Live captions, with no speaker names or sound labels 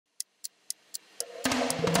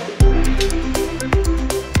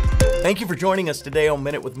Thank you for joining us today on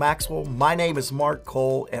Minute with Maxwell. My name is Mark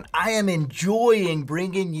Cole, and I am enjoying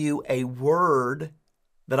bringing you a word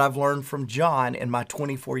that I've learned from John in my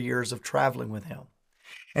 24 years of traveling with him.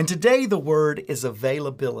 And today the word is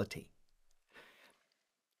availability.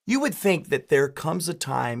 You would think that there comes a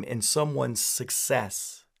time in someone's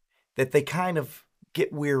success that they kind of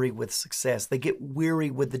get weary with success. They get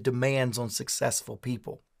weary with the demands on successful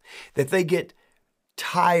people, that they get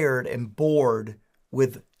tired and bored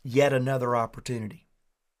with yet another opportunity.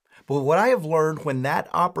 But what I have learned, when that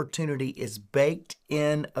opportunity is baked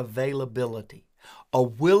in availability, a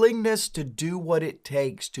willingness to do what it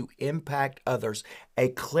takes to impact others, a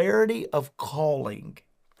clarity of calling,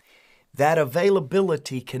 that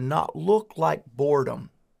availability cannot look like boredom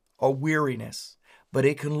or weariness, but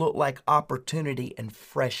it can look like opportunity and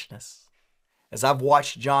freshness. As I've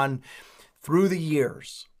watched John through the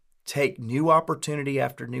years take new opportunity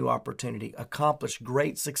after new opportunity, accomplish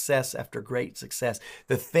great success after great success,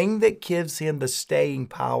 the thing that gives him the staying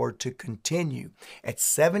power to continue at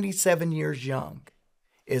 77 years young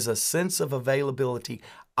is a sense of availability.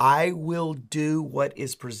 I will do what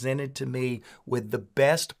is presented to me with the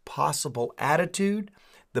best possible attitude,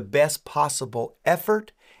 the best possible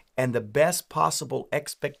effort, and the best possible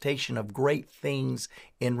expectation of great things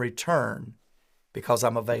in return because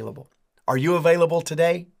I'm available. Are you available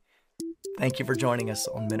today? Thank you for joining us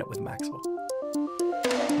on Minute with Maxwell.